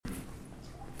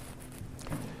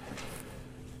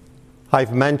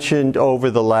I've mentioned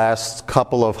over the last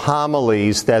couple of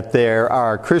homilies that there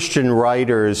are Christian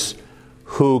writers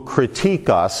who critique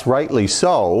us, rightly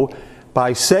so,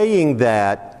 by saying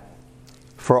that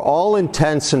for all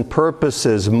intents and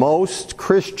purposes, most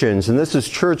Christians, and this is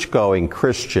church-going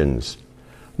Christians,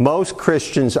 most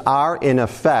Christians are in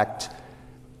effect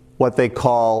what they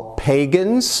call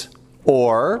pagans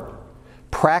or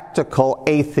practical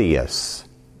atheists.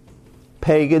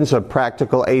 Pagans or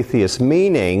practical atheists,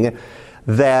 meaning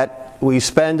that we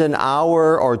spend an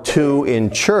hour or two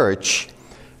in church,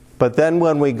 but then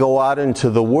when we go out into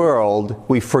the world,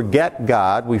 we forget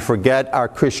God, we forget our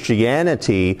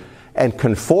Christianity, and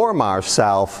conform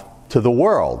ourselves to the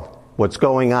world, what's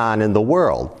going on in the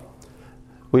world.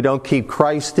 We don't keep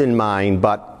Christ in mind,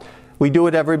 but we do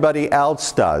what everybody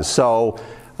else does. So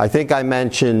I think I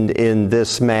mentioned in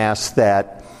this Mass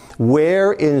that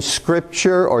where in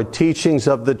Scripture or teachings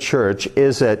of the church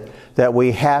is it that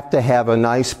we have to have a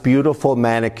nice, beautiful,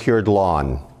 manicured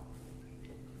lawn?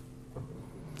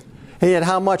 And yet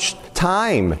how much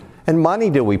time and money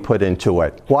do we put into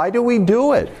it? Why do we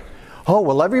do it? Oh,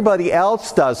 well, everybody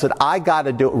else does it. I got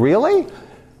to do it. Really?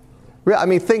 I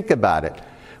mean, think about it.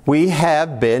 We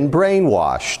have been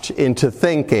brainwashed into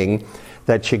thinking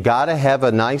that you got to have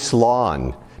a nice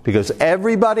lawn because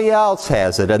everybody else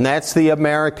has it, and that's the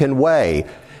American way.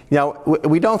 You know,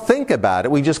 we don't think about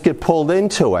it. We just get pulled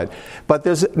into it. But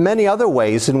there's many other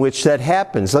ways in which that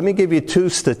happens. Let me give you two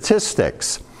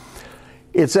statistics.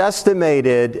 It's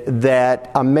estimated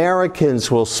that Americans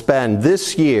will spend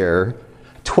this year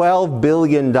 $12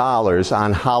 billion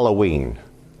on Halloween.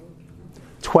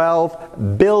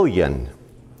 $12 billion.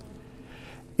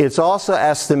 It's also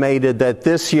estimated that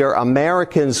this year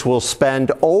Americans will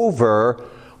spend over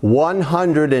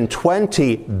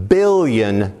 $120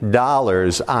 billion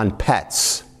on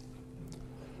pets.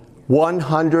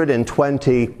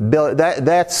 $120 billion.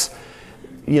 That's,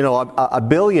 a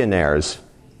billionaire's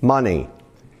money.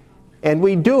 And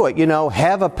we do it,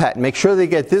 have a pet. Make sure they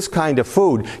get this kind of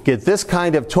food, get this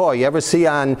kind of toy. You ever see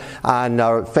on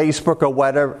Facebook or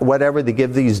whatever, they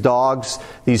give these dogs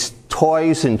these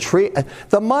toys and treats.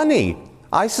 The money.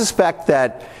 I suspect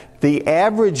that the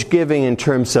average giving in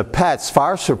terms of pets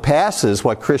far surpasses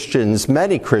what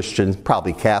many Christians,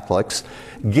 probably Catholics,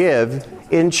 give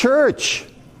in church.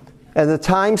 And the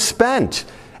time spent.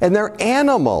 And they're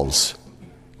animals.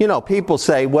 People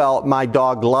say, well, my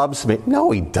dog loves me.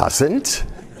 No, he doesn't.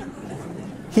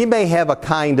 He may have a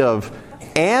kind of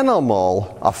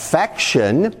animal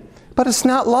affection, but it's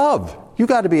not love. You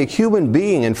got to be a human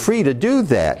being and free to do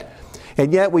that.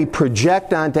 And yet we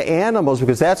project onto animals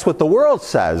because that's what the world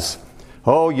says.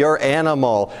 Oh, your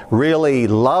animal really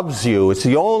loves you. It's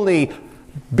the only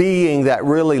being that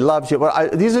really loves you.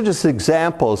 But these are just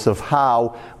examples of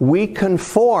how we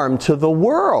conform to the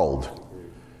world.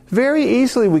 Very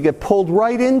easily we get pulled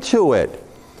right into it.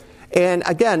 And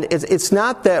again, it's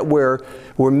not that we're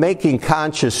making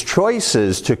conscious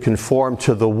choices to conform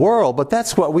to the world, but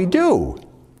that's what we do.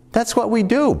 That's what we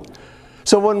do.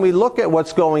 So when we look at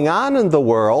what's going on in the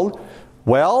world,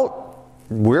 well,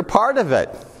 we're part of it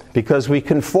because we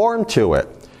conform to it.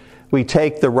 We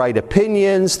take the right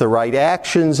opinions, the right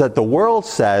actions that the world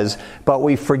says, but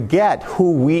we forget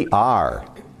who we are.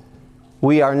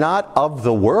 We are not of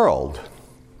the world.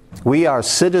 We are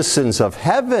citizens of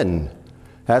heaven.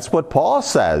 That's what Paul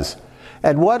says.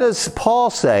 And what does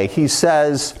Paul say? He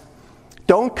says,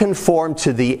 don't conform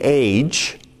to the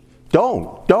age.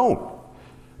 Don't.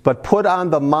 But put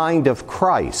on the mind of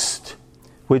Christ,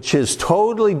 which is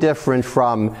totally different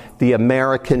from the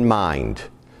American mind.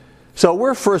 So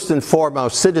we're first and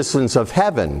foremost citizens of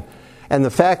heaven. And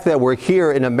the fact that we're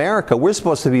here in America, we're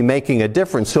supposed to be making a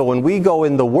difference. So when we go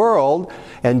in the world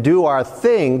and do our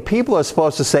thing, people are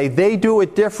supposed to say they do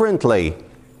it differently.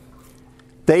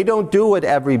 They don't do what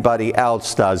everybody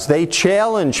else does. They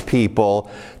challenge people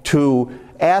to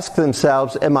ask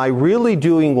themselves, am I really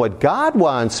doing what God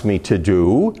wants me to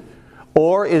do?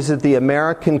 Or is it the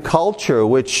American culture,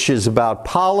 which is about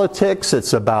politics,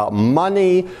 it's about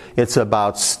money, it's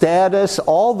about status,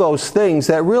 all those things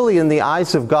that really in the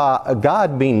eyes of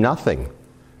God mean nothing.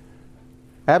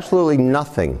 Absolutely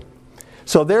nothing.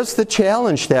 So there's the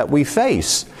challenge that we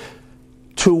face.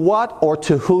 To what or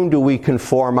to whom do we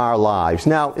conform our lives?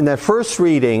 Now, in that first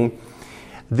reading,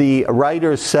 the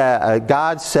writer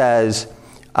God says,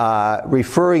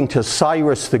 referring to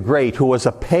Cyrus the Great, who was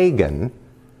a pagan,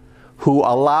 who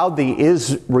allowed the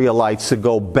Israelites to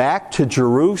go back to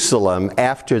Jerusalem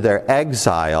after their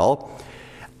exile,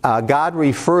 God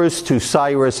refers to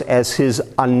Cyrus as his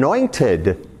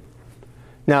anointed.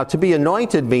 Now, to be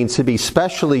anointed means to be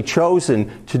specially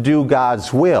chosen to do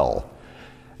God's will.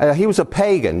 He was a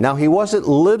pagan. Now, he wasn't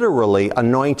literally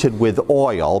anointed with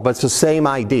oil, but it's the same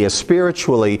idea.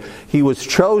 Spiritually, he was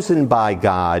chosen by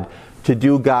God to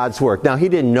do God's work. Now, he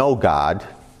didn't know God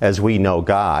as we know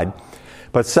God,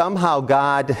 but somehow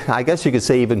God, I guess you could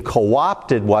say, even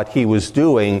co-opted what he was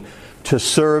doing to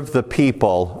serve the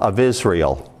people of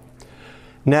Israel.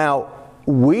 Now,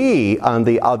 we, on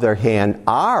the other hand,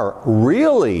 are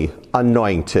really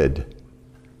anointed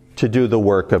to do the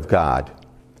work of God.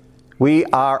 We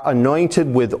are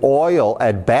anointed with oil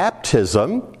at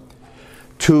baptism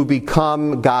to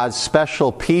become God's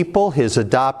special people, his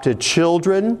adopted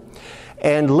children,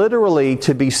 and literally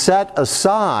to be set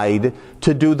aside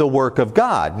to do the work of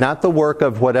God. Not the work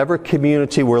of whatever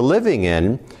community we're living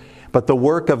in, but the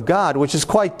work of God, which is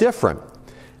quite different.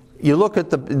 You look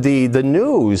at the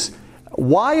news.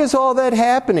 Why is all that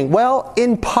happening? Well,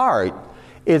 in part,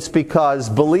 it's because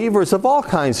believers of all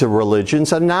kinds of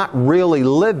religions are not really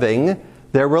living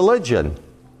their religion.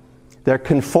 They're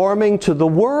conforming to the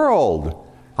world.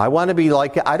 I want to be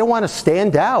like, I don't want to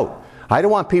stand out. I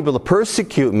don't want people to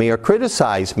persecute me or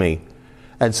criticize me.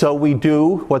 And so we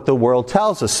do what the world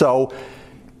tells us. So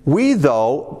we,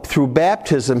 though, through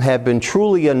baptism, have been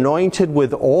truly anointed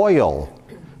with oil,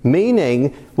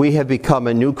 meaning we have become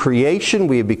a new creation,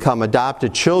 we have become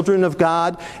adopted children of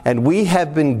God, and we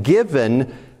have been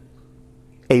given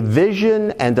a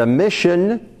vision and a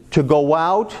mission to go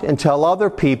out and tell other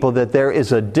people that there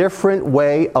is a different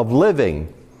way of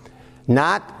living.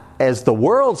 Not as the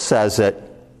world says it,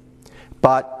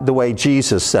 but the way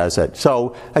Jesus says it.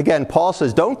 So, again, Paul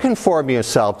says, don't conform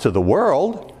yourself to the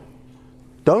world.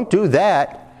 Don't do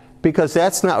that, because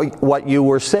that's not what you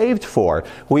were saved for.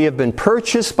 We have been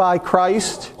purchased by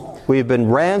Christ. We have been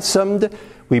ransomed.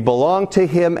 We belong to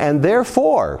him, and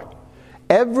therefore,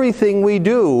 everything we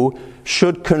do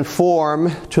should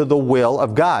conform to the will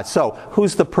of God. So,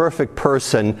 who's the perfect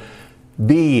person,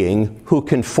 being, who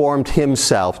conformed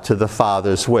himself to the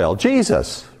Father's will?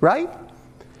 Jesus, right?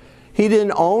 He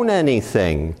didn't own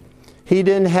anything. He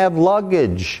didn't have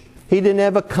luggage. He didn't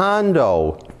have a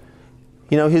condo.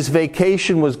 You know, his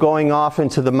vacation was going off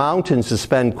into the mountains to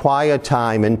spend quiet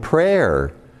time in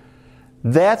prayer.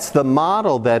 That's the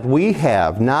model that we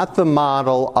have, not the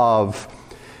model of,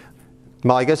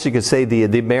 well, I guess you could say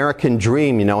the American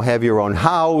dream, you know, have your own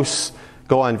house,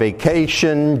 go on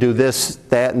vacation, do this,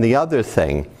 that, and the other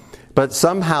thing. But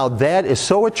somehow that is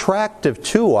so attractive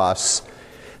to us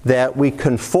that we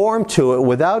conform to it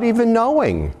without even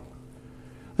knowing.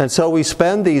 And so we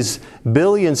spend these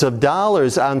billions of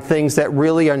dollars on things that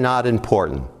really are not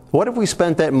important. What if we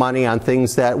spent that money on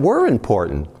things that were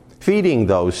important? Feeding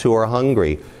those who are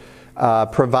hungry,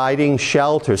 providing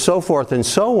shelter, so forth and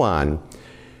so on.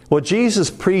 Well,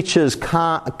 Jesus preaches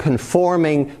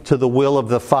conforming to the will of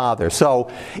the Father.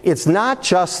 So it's not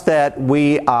just that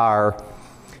we are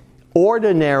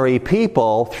ordinary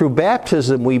people. Through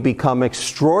baptism, we become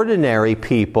extraordinary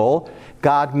people.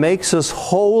 God makes us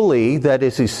holy, that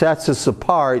is, he sets us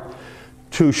apart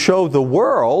to show the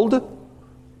world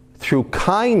through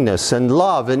kindness and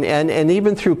love and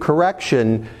even through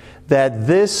correction that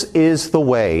this is the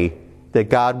way that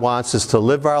God wants us to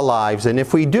live our lives. And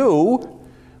if we do,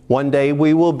 one day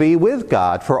we will be with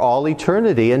God for all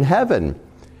eternity in heaven.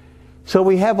 So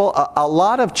we have a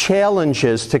lot of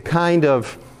challenges to kind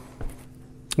of,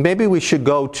 maybe we should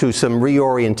go to some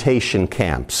reorientation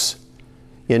camps,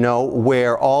 you know,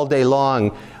 where all day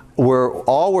long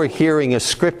all we're hearing is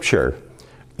scripture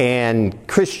and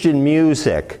Christian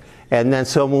music. And then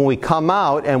so when we come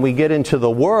out and we get into the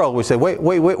world, we say, wait,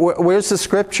 where's the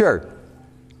scripture?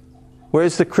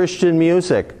 Where's the Christian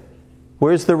music?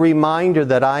 Where's the reminder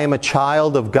that I am a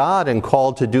child of God and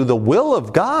called to do the will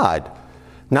of God,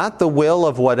 not the will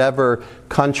of whatever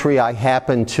country I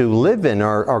happen to live in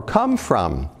or come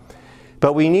from?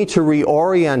 But we need to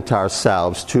reorient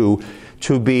ourselves to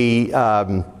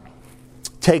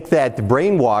take that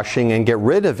brainwashing and get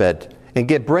rid of it, and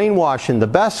get brainwashed in the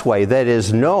best way, that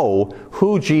is, know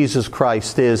who Jesus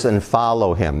Christ is and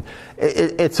follow him.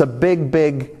 It's a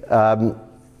big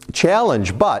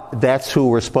challenge, but that's who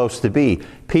we're supposed to be.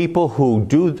 People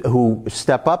who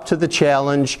step up to the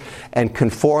challenge and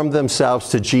conform themselves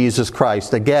to Jesus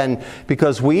Christ. Again,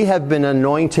 because we have been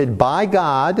anointed by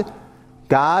God.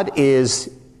 God has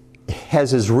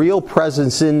his real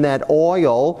presence in that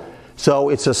oil, so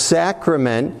it's a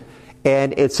sacrament,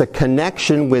 and it's a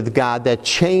connection with God that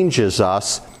changes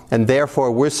us, and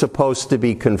therefore we're supposed to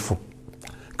be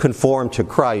conformed to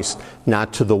Christ,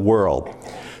 not to the world.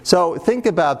 So think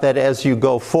about that as you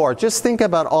go forward. Just think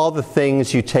about all the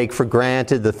things you take for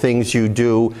granted, the things you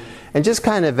do, and just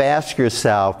kind of ask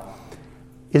yourself,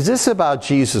 is this about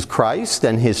Jesus Christ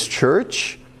and his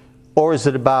church? Or is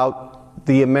it about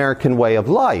the American way of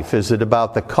life? Is it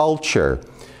about the culture?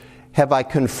 Have I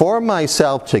conformed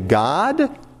myself to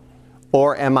God,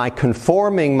 or am I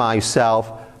conforming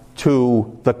myself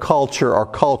to the culture or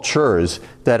cultures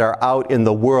that are out in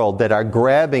the world that are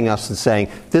grabbing us and saying,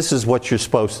 this is what you're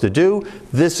supposed to do,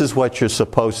 this is what you're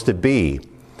supposed to be?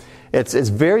 It's a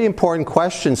very important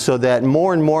question, so that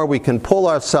more and more we can pull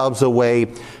ourselves away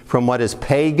from what is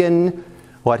pagan,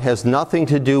 what has nothing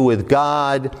to do with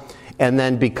God, and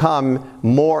then become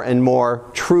more and more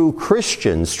true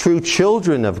Christians, true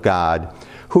children of God,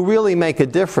 who really make a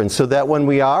difference, so that when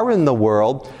we are in the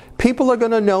world, people are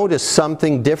going to notice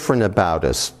something different about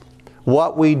us.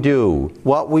 What we do,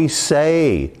 what we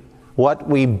say, what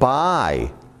we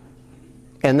buy.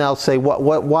 And they'll say,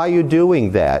 why are you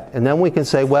doing that? And then we can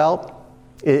say, well,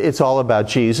 it's all about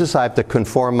Jesus. I have to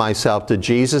conform myself to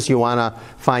Jesus. You want to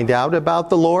find out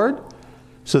about the Lord?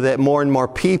 So that more and more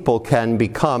people can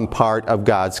become part of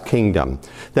God's kingdom.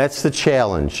 That's the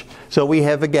challenge. So we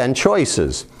have, again,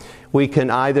 choices. We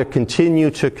can either continue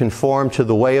to conform to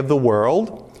the way of the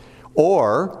world,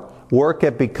 or work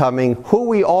at becoming who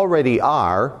we already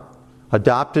are,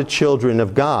 adopted children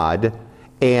of God,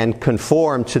 and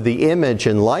conform to the image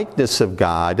and likeness of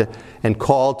God, and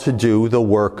called to do the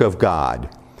work of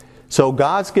God. So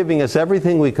God's giving us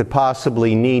everything we could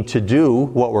possibly need to do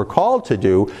what we're called to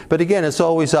do, but again, it's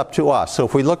always up to us. So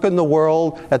if we look in the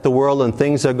world, at the world, and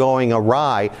things are going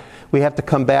awry, we have to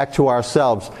come back to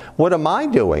ourselves. What am I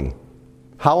doing?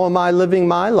 How am I living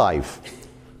my life?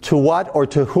 To what or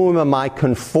to whom am I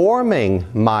conforming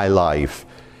my life?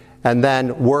 And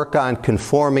then work on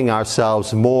conforming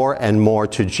ourselves more and more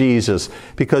to Jesus,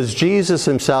 because Jesus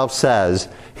himself says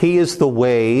he is the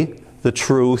way, the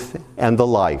truth, and the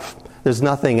life. There's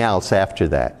nothing else after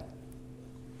that.